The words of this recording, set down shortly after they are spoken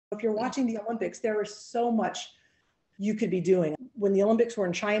if you're watching the Olympics, there is so much you could be doing. When the Olympics were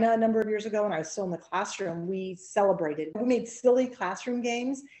in China a number of years ago and I was still in the classroom, we celebrated. We made silly classroom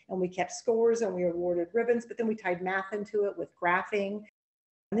games and we kept scores and we awarded ribbons, but then we tied math into it with graphing.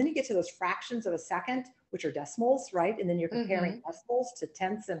 And then you get to those fractions of a second, which are decimals, right? And then you're comparing decimals to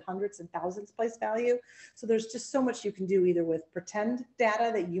tenths and hundredths and thousandths place value. So there's just so much you can do either with pretend data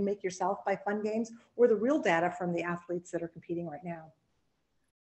that you make yourself by fun games or the real data from the athletes that are competing right now.